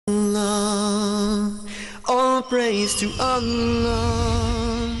praise to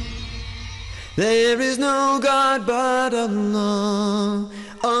Allah. There is no God but Allah.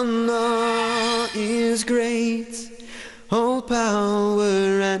 Allah is great. All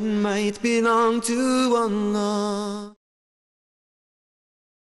power and might belong to Allah.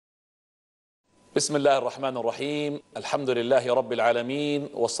 بسم الله الرحمن الرحيم الحمد لله رب العالمين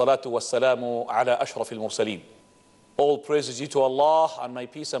والصلاة والسلام على أشرف المرسلين. All praises due to Allah, and may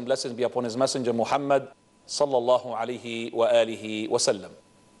peace and blessings be upon His Messenger Muhammad sallallahu alayhi wa alihi wa sallam.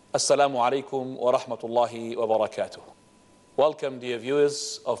 Assalamu alaikum wa rahmatullahi wa barakatuh. Welcome, dear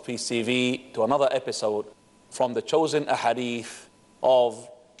viewers of Peace TV, to another episode from the chosen Ahadith of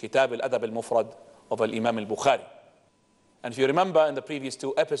Kitab Al-Adab Al-Mufrad of Al-Imam Al-Bukhari. And if you remember, in the previous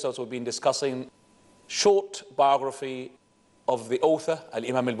two episodes we've been discussing short biography of the author,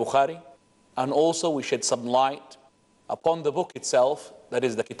 Al-Imam Al-Bukhari, and also we shed some light upon the book itself, that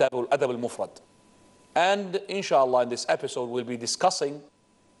is the Kitab Al-Adab Al-Mufrad. And inshallah, in this episode we'll be discussing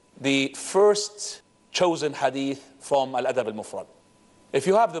the first chosen hadith from Al-Adab Al-Mufrad. If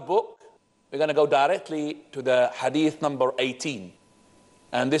you have the book, we're going to go directly to the hadith number 18.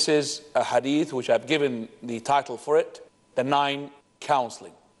 And this is a hadith which I've given the title for it, the 9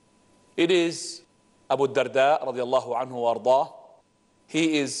 Counselling. It is Abu Darda radiallahu anhu wa ardah.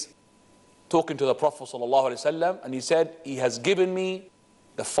 He is talking to the Prophet sallallahu alaihi wasallam, and he said, he has given me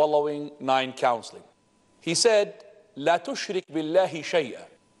the following 9 counseling. He said, لا تشرك بالله شيئا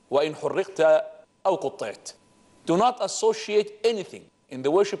وإن حرقت أو قطعت. Do not associate anything in the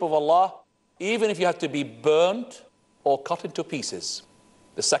worship of Allah, even if you have to be burnt or cut into pieces.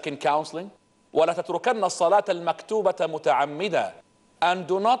 The second counseling, ولا تتركن الصلاة المكتوبة متعمدا. And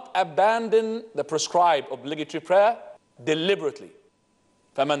do not abandon the prescribed obligatory prayer deliberately.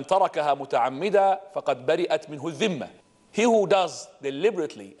 فمن تركها متعمدا فقد برئت منه الذمة. He who does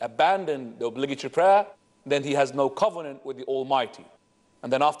deliberately abandon the obligatory prayer, then he has no covenant with the Almighty.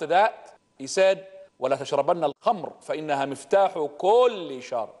 And then after that, he said, ولا تشربن الخمر فإنها مفتاح كل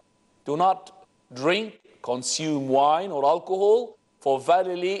شر. Do not drink, consume wine or alcohol, for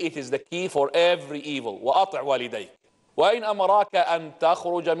verily it is the key for every evil. وأطع والديك وإن أمراك أن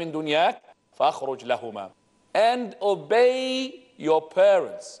تخرج من دنياك فأخرج لهما. And obey your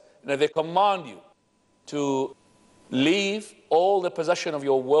parents. And if they command you to leave all the possession of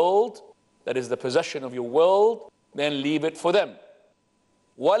your world, that is the possession of your world, then leave it for them.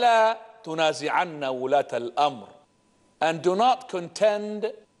 ولا تنازعن ولاة الأمر. And do not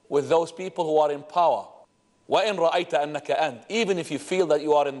contend with those people who are in power. وإن رأيت أنك أنت. Even if you feel that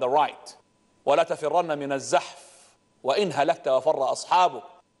you are in the right. ولا تفرن من الزحف وإن هلكت وفر أصحابك.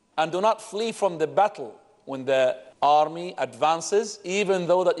 And do not flee from the battle when the army advances, even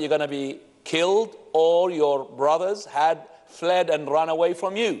though that you're going to be killed or your brothers had fled and run away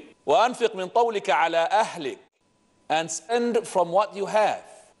from you. وأنفق من طولك على أهلك. And spend from what you have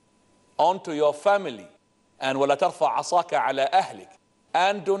onto your family. And ولا ترفع عصاك على أهلك.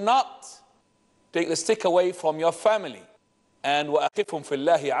 And do not take the stick away from your family. And وأخفهم في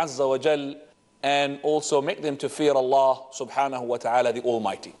الله عز وجل. And also make them to fear Allah subhanahu wa ta'ala, the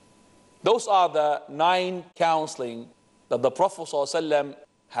Almighty. Those are the 9 counseling that the Prophet ﷺ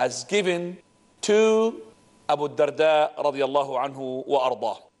has given to Abu Darda radiallahu anhu wa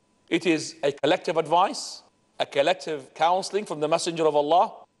ardah. It is a collective advice, a collective counseling from the Messenger of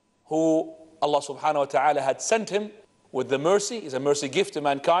Allah, who Allah subhanahu wa ta'ala had sent him with the mercy. He's a mercy gift to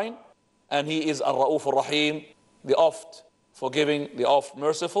mankind, and he is Ar-Ra'uf Ar-Rahim, the oft forgiving, the oft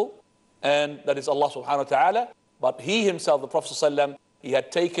merciful, and that is Allah subhanahu wa ta'ala. But he himself, the Prophet ﷺ, he had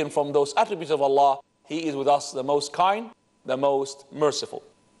taken from those attributes of Allah. He is with us the most kind, the most merciful.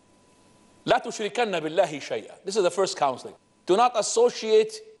 لا تشركن بالله شيئا. This is the first counseling. Do not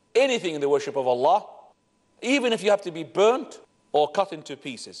associate anything in the worship of Allah, even if you have to be burnt or cut into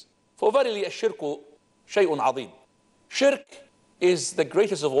pieces. For verily الشرك شيء عظيم. Shirk is the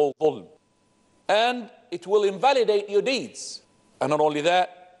greatest of all dhulm. And it will invalidate your deeds. And not only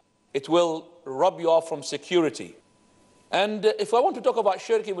that, it will rob you off from security. And if I want to talk about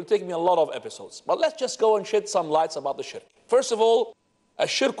shirk, it will take me a lot of episodes. But let's just go and shed some lights about the shirk. First of all,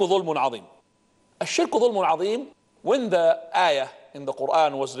 الشرك ظلم عظيم. الشرك ظلم عظيم. When the ayah in the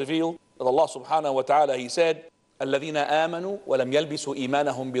Quran was revealed, that Allah subhanahu wa ta'ala, He said, الذين آمنوا ولم يلبسوا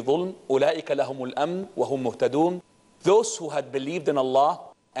إيمانهم بظلم أولئك لهم الأمن وهم مهتدون. Those who had believed in Allah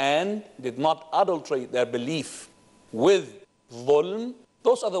and did not adulterate their belief with dhulm,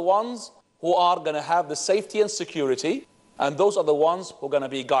 those are the ones who are going to have the safety and security, and those are the ones who are going to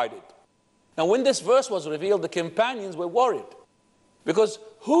be guided. Now, when this verse was revealed, the companions were worried, because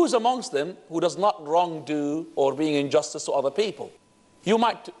who's amongst them who does not wrongdo or being injustice to other people? You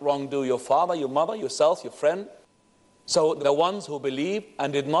might wrongdo your father, your mother, yourself, your friend, So the ones who believe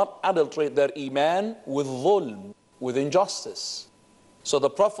and did not adulterate their iman with dhulm, with injustice. So the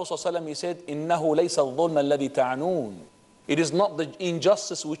Prophet ﷺ, he said, إِنَّهُ لَيْسَ الظُّلْمَ الَّذِي تَعْنُونَ. It is not the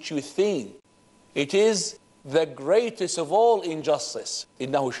injustice which you think. It is the greatest of all injustice.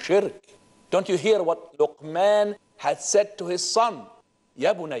 إِنَّهُ الشِّرْكِ. Don't you hear what Luqman had said to his son?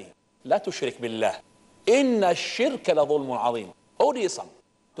 يَا بُنَيْ لَا تُشْرِكْ بِاللَّهِ إِنَّ الشِّرْكَ لَظُلْمٌ عَظِيمٌ. O dear son,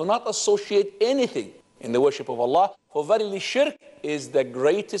 do not associate anything in the worship of Allah, for verily shirk is the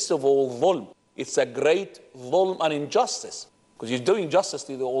greatest of all dhulm. It's a great dhulm and injustice, because you're doing justice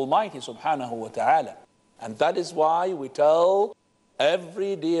to the Almighty subhanahu wa ta'ala. And that is why we tell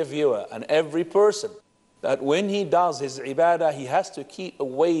every dear viewer and every person that when he does his ibadah, he has to keep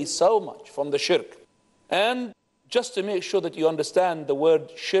away so much from the shirk. And just to make sure that you understand the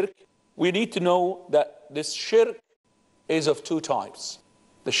word shirk, we need to know that this shirk is of two types.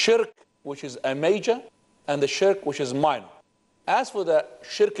 The shirk which is a major and the shirk which is minor. As for the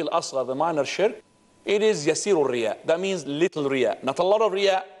shirk al-asghar, the minor shirk, it is yasirul riya. That means little riya, not a lot of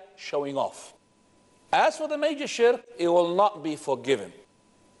riya, showing off. As for the major shirk, it will not be forgiven.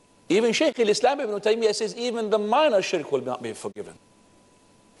 Even Shaykh al-Islam ibn Taymiyyah says even the minor shirk will not be forgiven.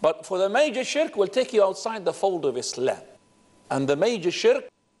 But for the major shirk will take you outside the fold of Islam. And the major shirk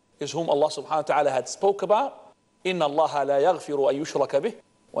is whom Allah subhanahu wa ta'ala had spoke about. إِنَّ اللَّهَ لَا يَغْفِرُ أَن يُشْرَكَ بِهِ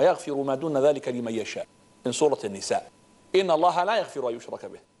وَيَغْفِرُ مَا دُونَ ذَلِكَ لِمَن يَشَاءُ. In Surah An-Nisa. إِنَّ اللَّهَ لَا يَغْفِرُ أَن يُشْرَكَ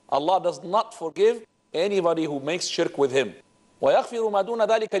بِهِ. Allah does not forgive anybody who makes shirk with Him. وَيَغْفِرُ مَا دُونَ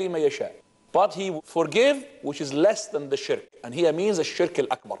ذَلِكَ لِمَن يَشَاءُ. But He forgive which is less than the shirk. And here means the shirk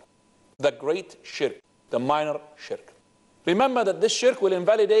al-akbar. The great shirk, the minor shirk. Remember that this shirk will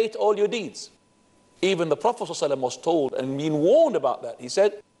invalidate all your deeds. Even the Prophet ﷺ was told and been warned about that. He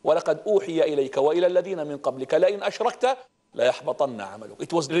said, وَلَقَدْ أُوحِيَ إِلَيْكَ وَإِلَى الَّذِينَ مِنْ قَبْلِكَ لَإِنْ أَشْرَكْتَ لَيَحْبَطَنَّ عَمَلُكَ.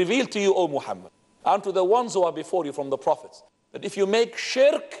 It was revealed to you, O Muhammad, and to the ones who are before you from the prophets, that if you make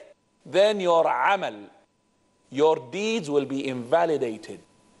shirk, then your amal, your deeds will be invalidated.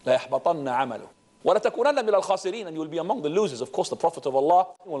 لَيَحْبَطَنَّ عَمَلُكَ. وَلَتَكُونَنَّ مِنَ الْخَاسِرِينَ. And you will be among the losers. Of course, the Prophet of Allah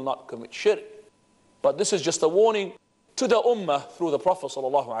will not commit shirk. But this is just a warning to the ummah through the Prophet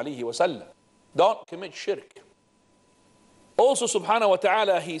sallallahu alaihi wasallam. Don't commit shirk. Also subhanahu wa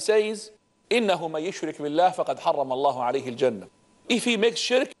ta'ala, he says, إِنَّهُ مَن يُشْرِكْ بِاللَّهِ فَقَدْ حَرَّمَ اللَّهُ عَلَيْهِ الْجَنَّةِ. If he makes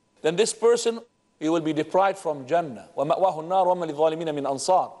shirk, then this person, he will be deprived from Jannah. وَمَأْوَاهُ النَّارُ وَمَا لِلظَّالِمِينَ مِنْ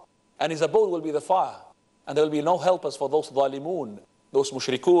أَنصَارٍ. And his abode will be the fire. And there will be no helpers for those ظالمون, those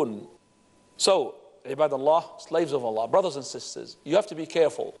mushrikun. So, ibadallah, slaves of Allah, brothers and sisters, you have to be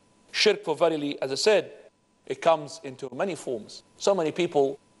careful. Shirk, for verily, as I said, it comes into many forms. So many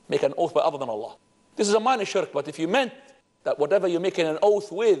people make an oath by other than Allah. This is a minor shirk, but if you meant that whatever you're making an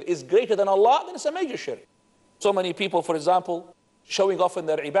oath with is greater than Allah, then it's a major shirk. So many people, for example, showing off in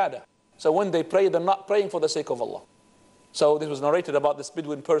their ibadah. So when they pray, they're not praying for the sake of Allah. So this was narrated about this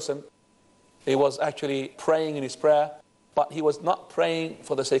Bedouin person. He was actually praying in his prayer, but he was not praying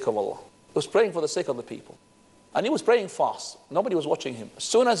for the sake of Allah. He was praying for the sake of the people. And he was praying fast. Nobody was watching him. As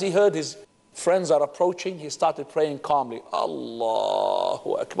soon as he heard his friends are approaching, he started praying calmly.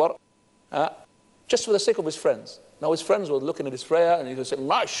 Allahu Akbar. Just for the sake of his friends. Now his friends were looking at his prayer and he was saying,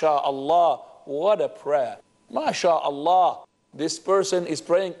 MashaAllah, what a prayer. MashaAllah, this person is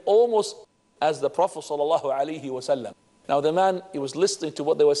praying almost as the Prophet sallallahu alaihi wasallam. Now the man, he was listening to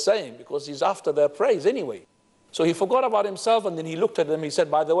what they were saying because he's after their praise anyway. So he forgot about himself and then he looked at them. He said,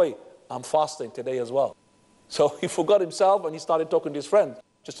 by the way, I'm fasting today as well. So he forgot himself and he started talking to his friends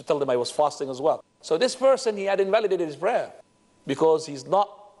just to tell them I was fasting as well. So this person, he had invalidated his prayer because he's not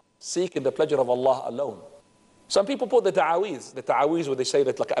seeking the pleasure of Allah alone. Some people put the ta'aweez where they say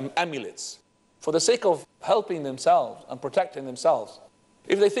that like amulets, for the sake of helping themselves and protecting themselves.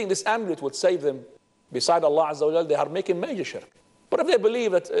 If they think this amulet would save them beside Allah Azza wa Jal, they are making major shirk. But if they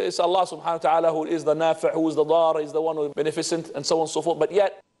believe that it's Allah subhanahu wa ta'ala who is the nafi', who is the dar, is the one who is beneficent, and so on and so forth, but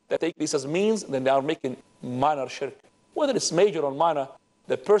yet they take this as means, then they are making minor shirk. Whether it's major or minor,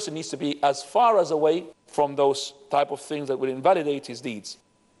 the person needs to be as far as away from those type of things that will invalidate his deeds.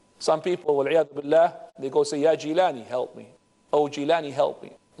 Some people, wal-'iyadu billah, they go say, Ya Jilani, help me. Oh Jilani, help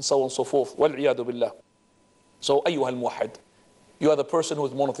me. And so on and so forth. Wal-'iyadu billah. So, ayyuha al-muwahhid, you are the person who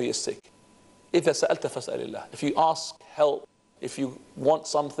is monotheistic. إِذَا سَأَلْتَ فَاسْأَلِ اللَّهِ. If you ask help, if you want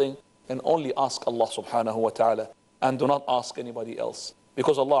something, then only ask Allah subhanahu wa ta'ala and do not ask anybody else.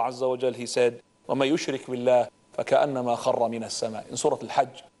 Because Allah Azza wa Jal, He said, وَمَا يُشْرِكْ بِاللَّهِ فَكَأَنَّمَا خَرَّ مِنَ السَّمَاءِ. In Surah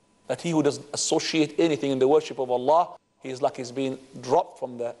Al-Hajj, that he who does associate anything in the worship of Allah, he is like he's being dropped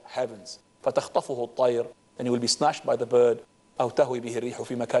from the heavens. فَتَخْطَفُهُ الطَّيْرُ. And he will be snatched by the bird. أَوْ تَهْوِي بِهِ الرِّيحُ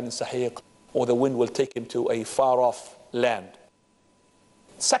فِي مَكَانٍ سَحِيقٍ. Or the wind will take him to a far-off land.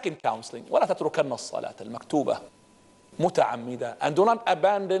 Second counseling, وَلَا تَتْرُكَنَّ الصَّلَاةَ الْمَكْتُوبَةَ. متعمدة. And do not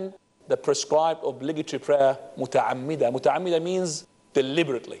abandon the prescribed obligatory prayer متعمدة. متعمدة means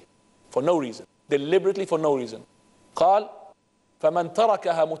deliberately, for no reason. Deliberately for no reason. قال فمن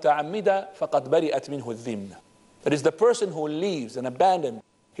تركها متعمدة فقد برئت منه الذمة. That is, the person who leaves and abandons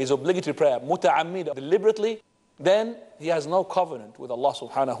his obligatory prayer متعمدة, deliberately, then he has no covenant with Allah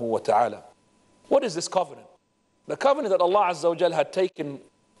subhanahu wa ta'ala. What is this covenant? The covenant that Allah Azza wa Jal had taken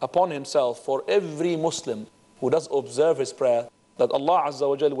upon himself for every Muslim who does observe his prayer, that Allah Azza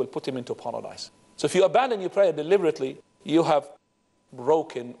wa Jal will put him into paradise. So if you abandon your prayer deliberately, you have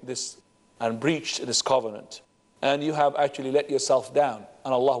broken this and breached this covenant. And you have actually let yourself down,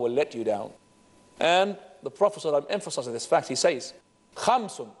 and Allah will let you down. And the Prophet emphasizes this fact. He says,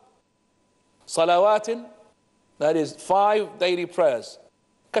 خمس صلوات, that is 5 daily prayers,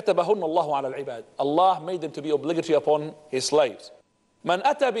 كتبهن الله على العباد. Allah made them to be obligatory upon His slaves. من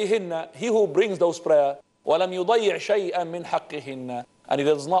أتى بهن, he who brings those prayers, ولم يضيع شيئا من حقهن, and he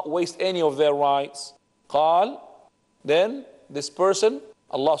does not waste any of their rights. قال, then this person,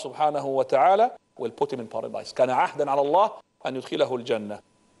 Allah subhanahu wa ta'ala, will put him in paradise. كان عهدا على الله أن يدخله الجنة.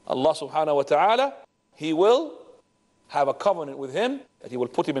 Allah subhanahu wa ta'ala, He will have a covenant with him that He will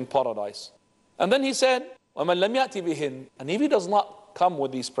put him in paradise. And then He said, وَمَنْ لَمْ يَأْتِ بِهِنْ, and if he does not come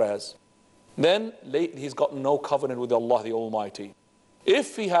with these prayers, then he's got no covenant with Allah the Almighty.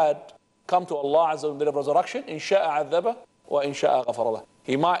 If he had come to Allah Azza wa Jalla on the day of resurrection, إِنْ شَاءَ عَذَّبَهُ وَإِنْ شَاءَ غَفَرَ لَهُ,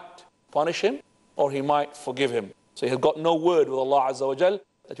 He might punish him or He might forgive him. So he has got no word with Allah Azza wa Jalla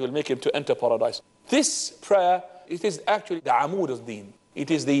that will make him to enter paradise. This prayer, it is actually the amud of deen. It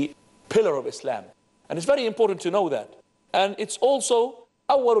is the pillar of Islam. And it's very important to know that. And it's also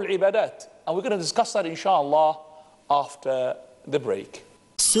awwalul ibadat. And we're going to discuss that inshallah after the break.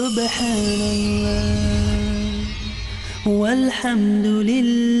 Subhanallah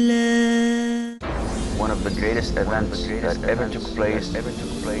walhamdulillah. One of the greatest events that ever took place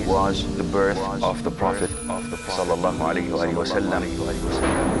was the birth of the Prophet sallallahu alaihi wasallam.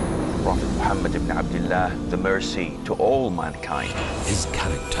 Prophet Muhammad ibn Abdullah, the mercy to all mankind. His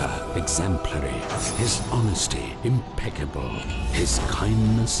character exemplary, his honesty impeccable, his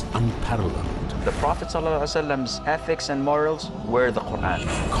kindness unparalleled. The Prophet ﷺ's ethics and morals were the Quran.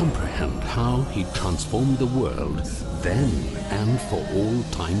 Comprehend how he transformed the world then and for all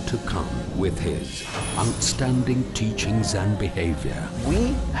time to come with his outstanding teachings and behavior.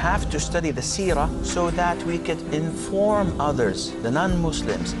 We have to study the seerah so that we can inform others, the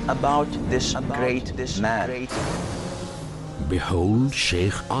non-Muslims, about this great man. Behold,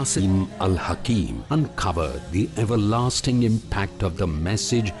 Sheikh Asim Al-Hakim uncovered the everlasting impact of the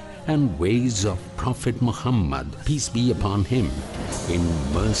message and ways of Prophet Muhammad, peace be upon him, in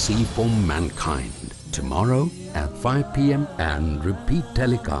Mercy for Mankind. Tomorrow at 5 p.m. and repeat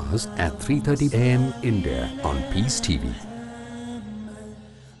telecast at 3:30 a.m. India on Peace TV.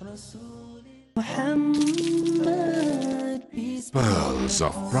 Pearls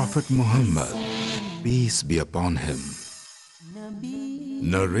of Prophet Muhammad, peace be upon him.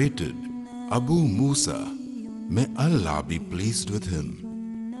 Narrated Abu Musa, may Allah be pleased with him.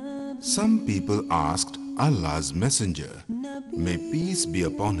 Some people asked Allah's messenger, may peace be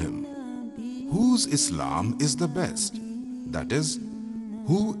upon him, whose Islam is the best? That is,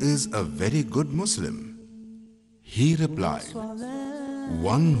 who is a very good Muslim? He replied,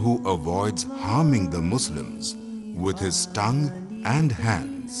 one who avoids harming the Muslims with his tongue and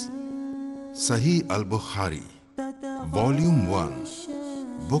hands. Sahih al-Bukhari, Volume 1,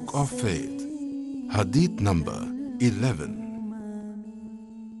 Book of Faith, Hadith number 11.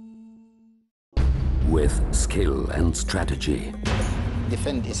 With skill and strategy,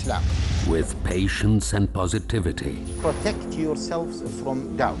 defend Islam. with patience and positivity, Protect yourselves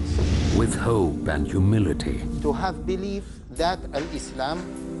from doubts. with hope and humility. To have belief that Al-Islam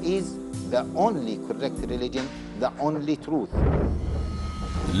is the only correct religion, the only truth.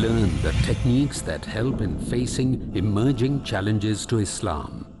 Learn the techniques that help in facing emerging challenges to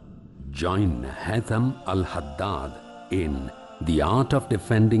Islam. Join Haitham Al-Haddad in The Art of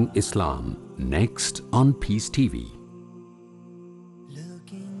Defending Islam, next on Peace TV.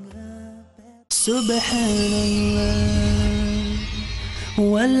 Subhanallah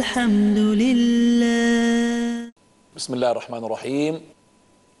walhamdulillah. Bismillah ar-Rahman ar-Rahim.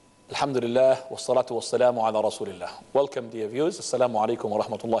 Alhamdulillah, wassalatu wassalamu ala Rasulillah. Welcome, dear viewers. Assalamu alaikum wa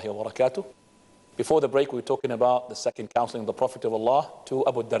rahmatullahi wa barakatuh. Before the break, we were talking about the second counseling of the Prophet of Allah to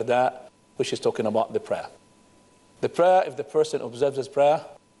Abu Darda, which is talking about the prayer. The prayer, if the person observes his prayer,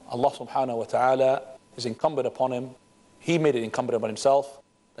 Allah subhanahu wa ta'ala is incumbent upon him. He made it incumbent upon himself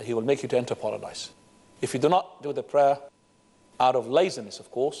that he will make you to enter paradise. If you do not do the prayer out of laziness,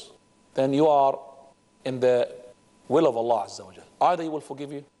 of course, then you are in the will of Allah Azza wa Jal. Either He will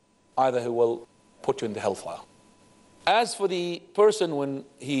forgive you, either He will put you in the hellfire. As for the person when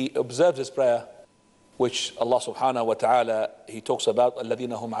he observes his prayer, which Allah subhanahu wa ta'ala, He talks about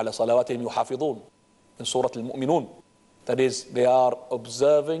الَّذِينَ هُمْ عَلَى صَلَوَاتِهِمْ يُحَافِظُونَ in Surah Al-Mu'minun. That is, they are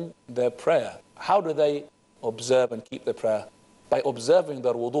observing their prayer. How do they observe and keep their prayer? By observing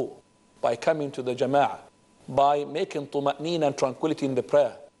their wudu, by coming to the jama'ah, by making tuma'neen and tranquility in the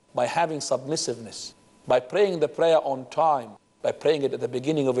prayer, by having submissiveness, by praying the prayer on time, by praying it at the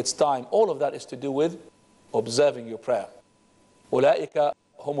beginning of its time. All of that is to do with observing your prayer. أُولَٰئِكَ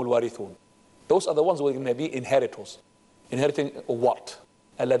هُمُ الْوَارِثُونَ. Those are the ones who are going to be inheritors. Inheriting what?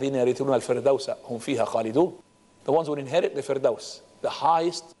 الَّذِينَ يَرِثُونَ الْفِرْدَوْسَ هُمْ فِيهَا خَالِدُونَ. The ones who inherit the Firdaus, the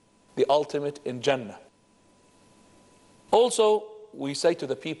highest, the ultimate in Jannah. Also, we say to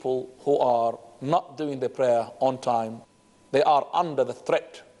the people who are not doing the prayer on time, they are under the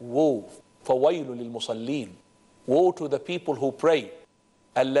threat. Woe. فَوَيْلٌ لِلْمُصَلِّينَ. Woe to the people who pray.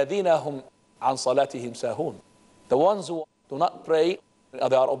 الَّذِينَ هُمْ عَنْ صَلَاتِهِمْ سَاهُونَ. The ones who do not pray, they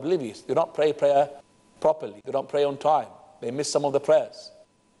are oblivious. They don't pray prayer properly. They don't pray on time. They miss some of the prayers.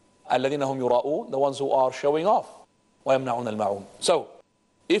 الَّذِينَ هُمْ يُرَاءُونَ. The ones who are showing off. وَيَمْنَعُونَ الْمَعُونَ. So,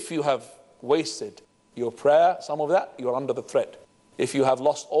 if you have wasted your prayer, some of that, you're under the threat. If you have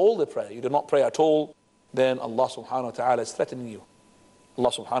lost all the prayer, you do not pray at all, then Allah subhanahu wa ta'ala is threatening you.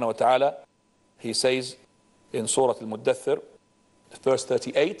 Allah subhanahu wa ta'ala, He says in Surah Al-Muddathir, verse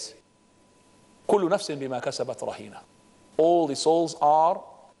 38, كُلُّ نَفْسٍ بِمَا كَسَبَتْ رَهِينَ. All the souls are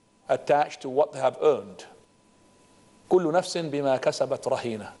attached to what they have earned. كُلُّ نَفْسٍ بِمَا كَسَبَتْ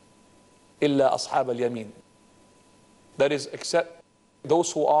رَهِينَ إِلَّا أَصْحَابَ الْيَمِينَ. That is, except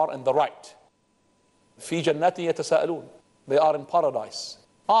those who are in the right. فِي جَنَّاتٍ يَتَسَاءَلُونَ. They are in paradise.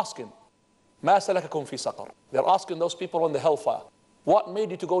 Asking, مَا سَلَكَكُمْ فِي سَقَرٍ. They're asking those people on the hellfire, what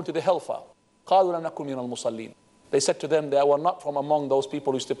made you to go into the hellfire? قَالُوا لَمْ نَكُنْ مِنَ الْمُصَلِّينَ. They said to them, they were not from among those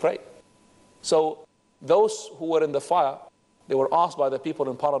people who used to pray. So those who were in the fire, they were asked by the people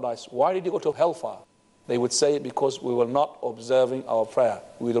in paradise, why did you go to hellfire? They would say, because we were not observing our prayer.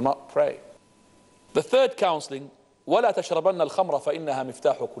 We do not pray. The third counseling, وَلَا تَشْرَبَنَّ الْخَمْرَ فَإِنَّهَا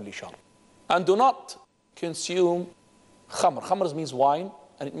مِفْتَاحُ كُلِّ شَرٍ. And do not consume khamr. Khamr means wine,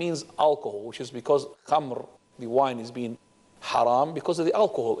 and it means alcohol, which is because khamr, the wine, is being haram because of the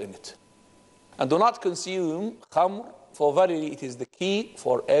alcohol in it. And do not consume khamr, for verily it is the key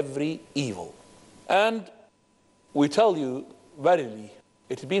for every evil. And we tell you, verily,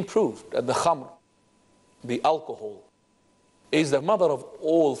 it has been proved that the khamr, the alcohol, is the mother of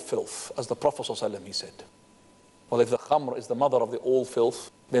all filth, as the Prophet ﷺ, he said. Well, if the khamr is the mother of the all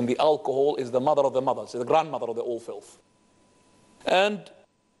filth, then the alcohol is the mother of the mothers, the grandmother of the all filth. And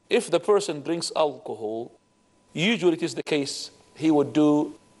if the person drinks alcohol, usually it is the case he would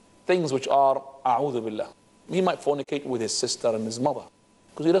do things which are a'udhu billah. He might fornicate with his sister and his mother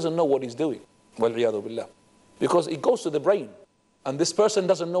because he doesn't know what he's doing. Wal-'iyadhu billah. Because it goes to the brain and this person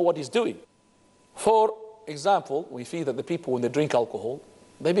doesn't know what he's doing. For example, we see that the people, when they drink alcohol,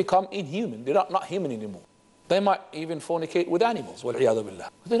 they become inhuman. They're not human anymore. They might even fornicate with animals. Wal-'iyadhu billah.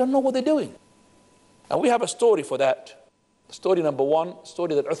 They don't know what they're doing. And we have a story for that. Story number one,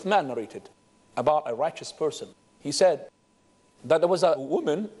 story that Uthman narrated about a righteous person. He said that there was a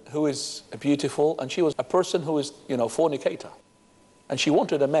woman who is beautiful, and she was a person who is, fornicator. And she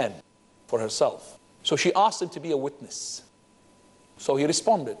wanted a man for herself. So she asked him to be a witness. So he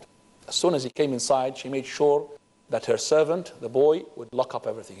responded. As soon as he came inside, she made sure that her servant, the boy, would lock up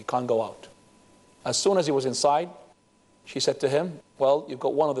everything. He can't go out. As soon as he was inside, she said to him, well, you've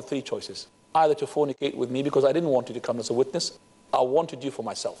got one of the three choices. Either to fornicate with me because I didn't want you to come as a witness. I wanted you for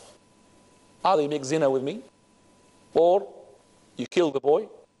myself. Either you make zina with me, or you kill the boy,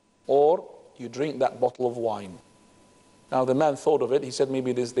 or you drink that bottle of wine. Now the man thought of it. He said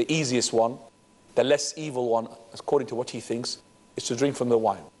maybe this is the easiest one, the less evil one, according to what he thinks, is to drink from the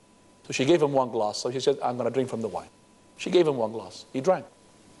wine. So she gave him one glass. So she said, I'm going to drink from the wine. She gave him one glass. He drank.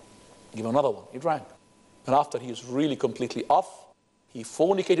 Give him another one. He drank. And after he was really completely off, he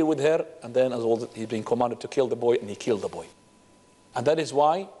fornicated with her, and then as well, he's been commanded to kill the boy, and he killed the boy. And that is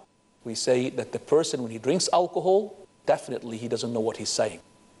why we say that the person, when he drinks alcohol, definitely he doesn't know what he's saying.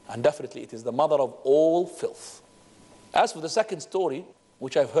 And definitely it is the mother of all filth. As for the second story,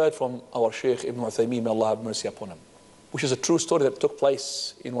 which I've heard from our Shaykh Ibn Uthaymeen, may Allah have mercy upon him, which is a true story that took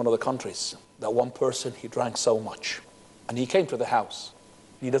place in one of the countries, that one person, he drank so much. And he came to the house.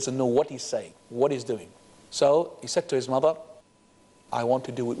 He doesn't know what he's saying, what he's doing. So he said to his mother, I want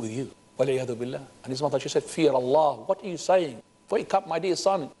to do it with you. Wal-'iyadhu billah. And his mother, she said, fear Allah. What are you saying? Wake up, my dear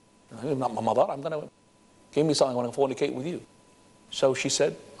son. You're not my mother. I'm going to give me something. I want to fornicate with you. So she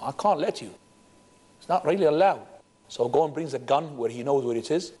said, I can't let you. It's not really allowed. So go and brings a gun where he knows where it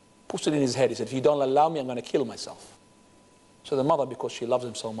is, puts it in his head. He said, if you don't allow me, I'm going to kill myself. So the mother, because she loves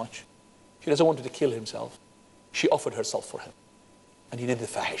him so much, she doesn't want him to kill himself. She offered herself for him. And he did the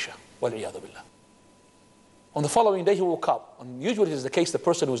fahisha. Wal-iyadhu billah. On the following day, he woke up. And usually it is the case, the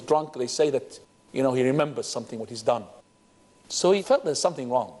person who's drunk, they say that, he remembers something, what he's done. So he felt there's something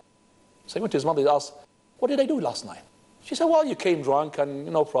wrong. So he went to his mother and asked, what did I do last night? She said, well, you came drunk and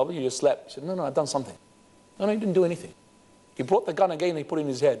no problem, you just slept. He said, no, I've done something. No, you didn't do anything. He brought the gun again and he put it in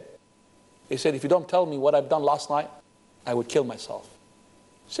his head. He said, if you don't tell me what I've done last night, I would kill myself.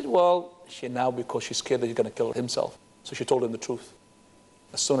 She said, well, now because she's scared that he's going to kill himself. So she told him the truth.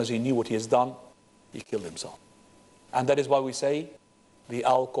 As soon as he knew what he has done, he killed himself. And that is why we say the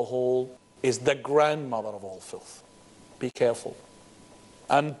alcohol is the grandmother of all filth. Be careful.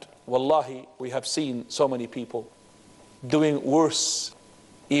 And wallahi, we have seen so many people doing worse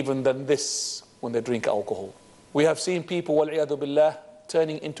even than this when they drink alcohol. We have seen people, wal-iyadhu billah,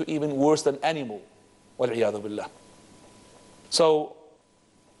 turning into even worse than animal, wal-iyadhu billah. So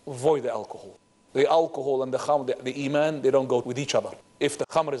avoid the alcohol. The alcohol and the khamr, the iman, they don't go with each other. If the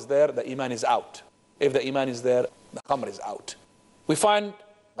khamr is there, the iman is out. If the iman is there, the khamr is out. We find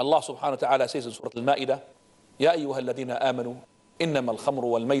Allah subhanahu wa ta'ala says in Surah Al-Ma'idah, Ya ayyuha alladhina amanu, innama al-khamru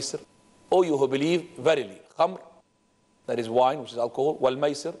wal-maysir. O you who believe, verily, khamr, that is wine, which is alcohol,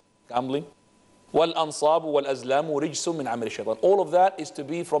 wal-maysir, gambling, wal-ansabu wal-azlamu rijsum min amali shaitan. All of that is to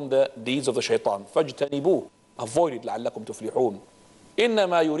be from the deeds of the shaitan. Fajtanibuh, avoid it, لعلكم تفلحون.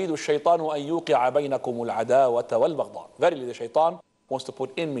 إنما يريد الشيطان أن يوقع بينكم العداوة والبغضاء. Verily the shaitan wants to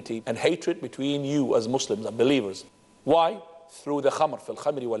put enmity and hatred between you as Muslims and believers. Why? Through the khamr, في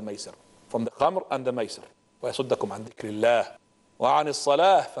الخمر والميسر. From the khamr and the maysir. ويصدكم عن ذكر الله وعن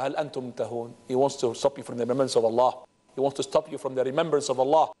الصلاة فهل أنتم منتهون. He wants to stop you from the remembrance of Allah. He wants to stop you from the remembrance of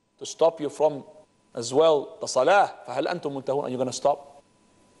Allah. To stop you from as well the salah. فهل أنتم منتهون. Are you going to stop?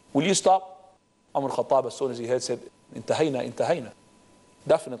 Will you stop? Umar Khattab, as soon as he heard, said, انتهينا.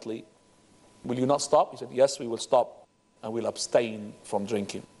 Definitely. Will you not stop? He said, yes, we will stop and we'll abstain from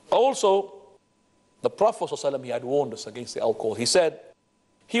drinking. Also, the Prophet ﷺ, he had warned us against the alcohol. He said,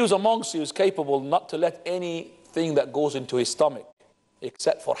 he was amongst you who is capable not to let anything that goes into his stomach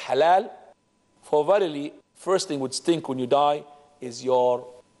except for halal. For verily, first thing would stink when you die is your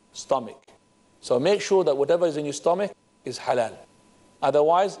stomach. So make sure that whatever is in your stomach is halal.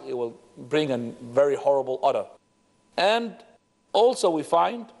 Otherwise, it will bring a very horrible odor. And also we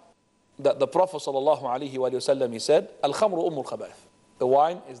find that the Prophet ﷺ, he said, Al-khamru ummul khaba'ith. The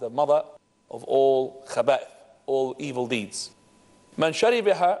wine is the mother of all khaba'ith, all evil deeds. Man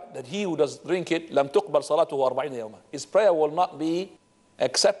sharibaha, that he who does drink it, lam tuqbal salatuhu 40 yawma. His prayer will not be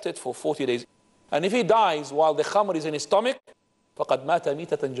accepted for 40 days. And if he dies while the khamr is in his stomach, faqad mata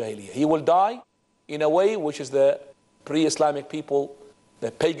mitatan jahiliyyah. He will die in a way which is the pre-Islamic people,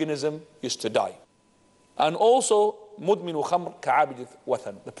 the paganism used to die. And also, mudminu khamr ka'abid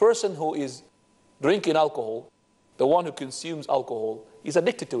wathan. The person who is drinking alcohol, the one who consumes alcohol, is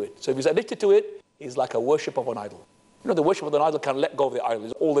addicted to it. So if he's addicted to it, he's like a worship of an idol. The worship of an idol can't let go of the idol.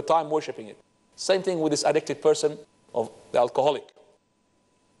 He's all the time worshipping it. Same thing with this addicted person of the alcoholic.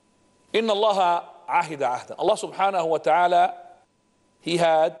 Inna Allah ahida ahdan. Allah subhanahu wa ta'ala, he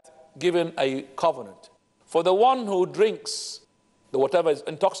had given a covenant. For the one who drinks, whatever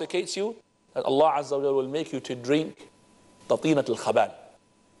intoxicates you, that Allah Azza wa Jalla will make you to drink tatinat al-khabal.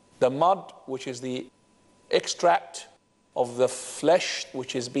 The mud, which is the extract of the flesh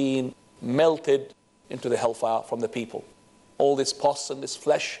which is being melted into the hellfire from the people. All this pus and this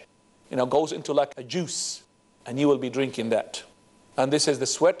flesh, goes into like a juice, and you will be drinking that. And this is the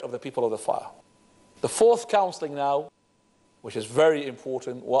sweat of the people of the fire. The fourth counseling now, which is very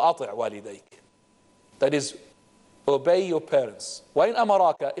important, وَأَطِعْ وَالِدَيْكَ. That is, obey your parents. وَإِنْ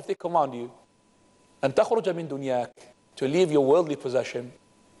أَمَرَاكَ, if they command you, أَن تَخْرُجَ مِن دُنْيَاكَ, to leave your worldly possession,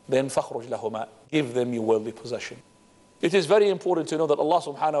 then فَخْرُجْ لَهُمَا, give them your worldly possession. It is very important to know that Allah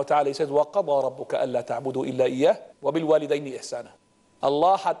subhanahu wa ta'ala says, وَقَضَى رَبُّكَ أَلَّا تَعْبُدُوا إِلَّا إِيَّهُ وَبِالْوَالِدَيْنِ إِحْسَانًا.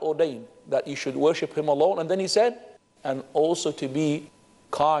 Allah had ordained that you should worship Him alone, and then He said, and also to be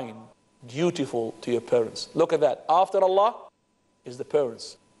kind, dutiful to your parents. Look at that. After Allah is the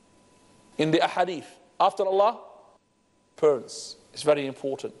parents. In the Ahadith, after Allah, parents. It's very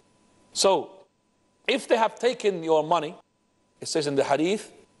important. So, if they have taken your money, it says in the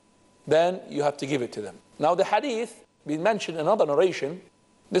Hadith, then you have to give it to them. Now the Hadith, we mentioned in another narration,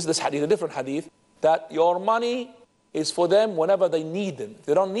 this Hadith, a different Hadith, that your money is for them whenever they need them. If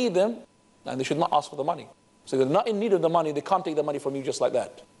they don't need them, then they should not ask for the money. So if they're not in need of the money, they can't take the money from you just like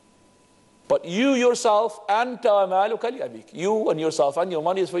that. But you yourself, أَنْتَ وَمَالُكَ لِأَبِيكَ, you and yourself and your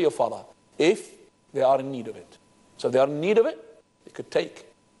money is for your father, if they are in need of it. So if they are in need of it, they could take.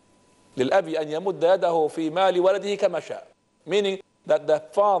 للأب أن يمد يده في مال ولده كما شاء. Meaning that the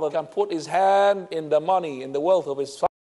father can put his hand in the money, in the wealth of his